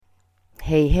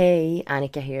Hey,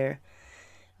 Annika here.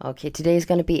 Okay, today is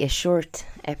going to be a short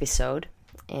episode,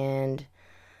 and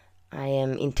I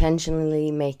am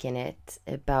intentionally making it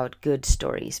about good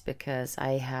stories because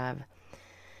I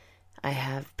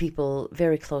have people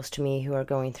very close to me who are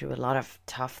going through a lot of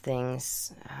tough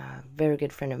things. A very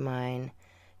good friend of mine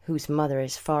whose mother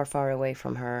is far, far away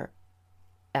from her.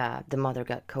 The mother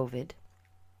got COVID,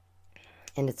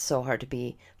 and it's so hard to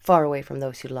be far away from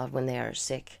those you love when they are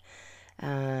sick.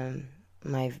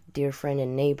 My dear friend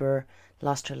and neighbor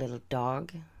lost her little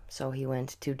dog, so he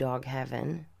went to dog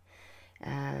heaven.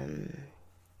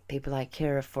 People I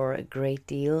care for a great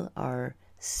deal are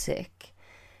sick,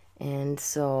 and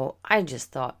so I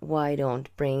just thought, why don't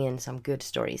bring in some good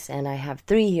stories? And I have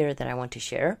 3 here that I want to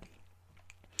share.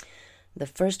 The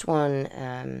first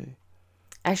one,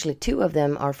 actually 2 of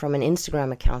them are from an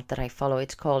Instagram account that I follow.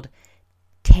 It's called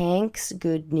Tanks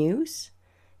Good News.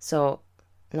 So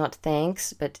not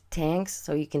thanks, but tanks,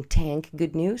 so you can tank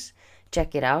good news.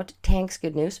 Check it out, Tanks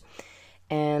Good News.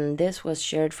 And this was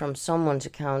shared from someone's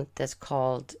account that's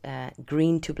called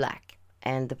Green to Black.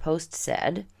 And the post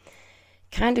said,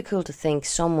 kind of cool to think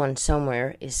someone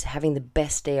somewhere is having the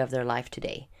best day of their life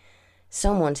today.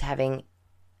 Someone's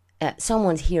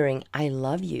hearing I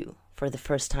love you for the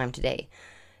first time today.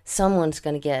 Someone's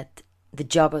going to get the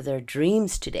job of their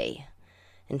dreams today.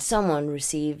 And someone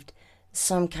received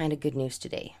some kind of good news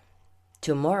today.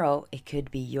 Tomorrow, it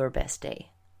could be your best day.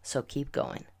 So keep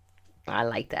going. I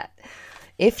like that.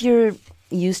 If you're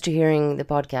used to hearing the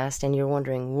podcast and you're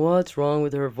wondering what's wrong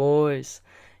with her voice,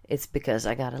 it's because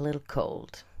I got a little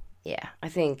cold. Yeah, I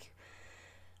think,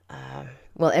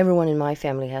 everyone in my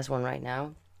family has one right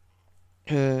now.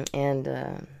 And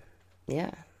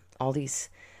all these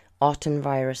autumn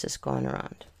viruses going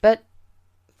around. But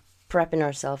prepping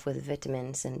ourselves with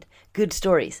vitamins and good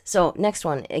stories. So next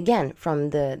one, again, from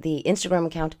the Instagram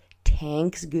account,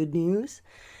 Tanks Good News.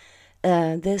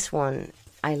 This one,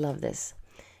 I love this.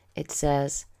 It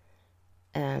says,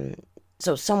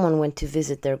 so someone went to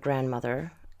visit their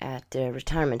grandmother at a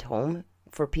retirement home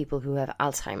for people who have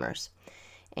Alzheimer's.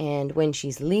 And when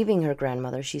she's leaving her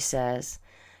grandmother, she says,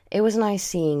 "It was nice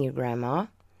seeing you, Grandma."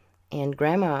 And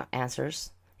Grandma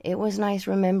answers, "It was nice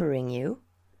remembering you."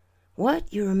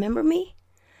 "What? You remember me?"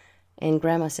 And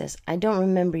Grandma says, "I don't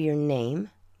remember your name,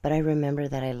 but I remember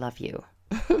that I love you."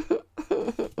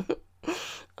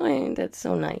 That's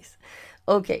so nice.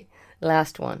 Okay,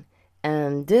 last one.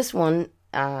 And this one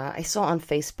I saw on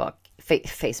Facebook,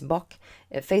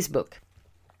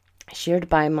 shared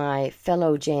by my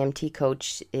fellow JMT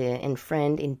coach and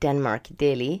friend in Denmark,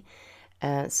 Deli.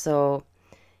 So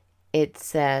it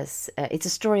says, it's a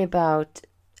story about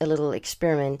a little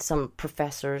experiment some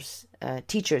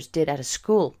teachers did at a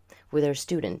school with their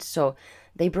students. So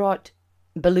they brought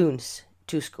balloons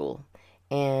to school,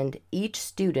 and each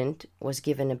student was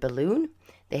given a balloon.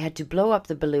 They had to blow up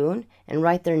the balloon and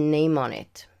write their name on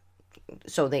it.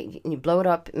 So you blow it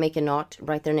up, make a knot,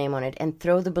 write their name on it, and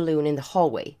throw the balloon in the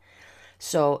hallway.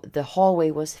 So the hallway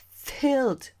was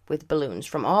filled with balloons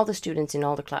from all the students in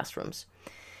all the classrooms.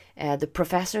 The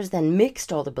professors then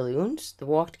mixed all the balloons. They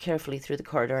walked carefully through the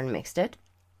corridor and mixed it.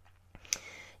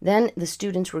 Then the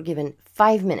students were given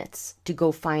 5 minutes to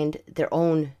go find their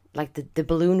own, like the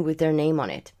balloon with their name on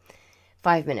it.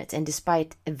 5 minutes. And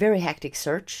despite a very hectic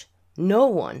search, no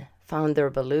one found their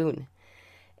balloon.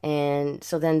 And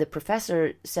so then the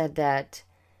professor said that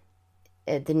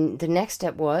the next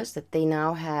step was that they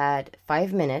now had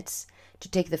 5 minutes to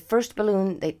take the first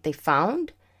balloon they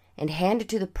found and hand it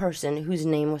to the person whose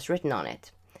name was written on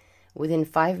it. Within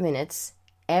 5 minutes,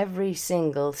 every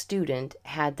single student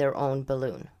had their own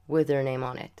balloon with their name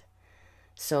on it.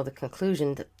 So the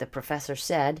conclusion that the professor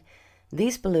said,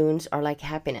 these balloons are like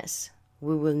happiness.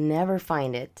 We will never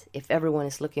find it if everyone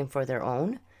is looking for their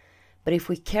own. But if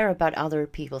we care about other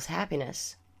people's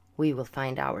happiness, we will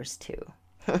find ours too.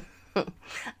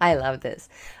 I love this.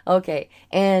 Okay,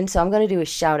 and so I'm going to do a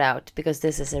shout out because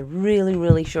this is a really,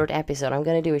 really short episode. I'm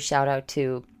going to do a shout out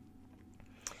to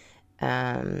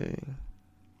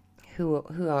who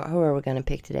are we going to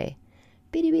pick today?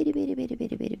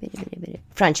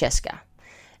 Francesca,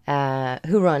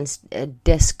 who runs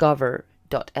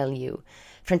discover.lu.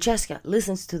 Francesca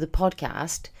listens to the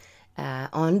podcast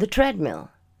on the treadmill.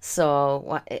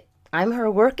 So I'm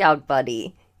her workout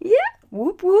buddy. Yeah,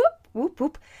 whoop, whoop, whoop,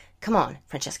 whoop. Come on,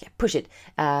 Francesca, push it.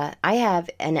 I have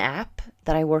an app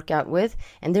that I work out with,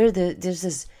 and there's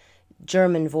this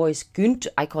German voice, Günther.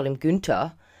 I call him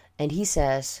Günther, and he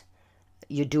says,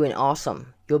 "You're doing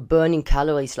awesome. You're burning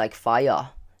calories like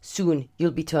fire. Soon you'll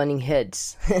be turning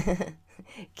heads."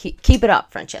 Keep it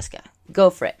up, Francesca. Go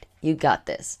for it. You got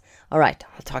this. All right,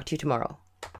 I'll talk to you tomorrow.